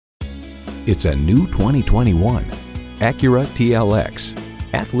It's a new 2021 Acura TLX.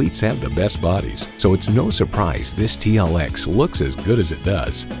 Athletes have the best bodies, so it's no surprise this TLX looks as good as it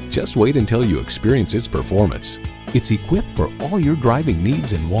does. Just wait until you experience its performance. It's equipped for all your driving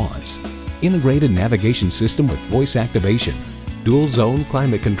needs and wants. Integrated navigation system with voice activation, dual zone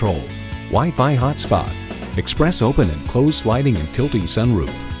climate control, Wi-Fi hotspot, express open and closed sliding and tilting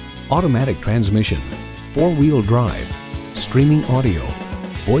sunroof, automatic transmission, four-wheel drive, streaming audio,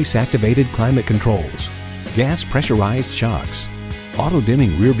 voice-activated climate controls, gas pressurized shocks,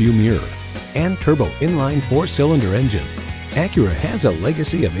 auto-dimming rearview mirror, and turbo inline four-cylinder engine. Acura has a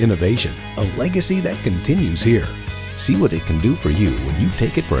legacy of innovation, a legacy that continues here. See what it can do for you when you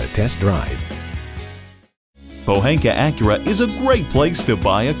take it for a test drive. Pohanka Acura is a great place to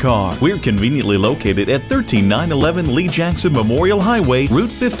buy a car. We're conveniently located at 13911 Lee Jackson Memorial Highway, Route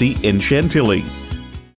 50 in Chantilly.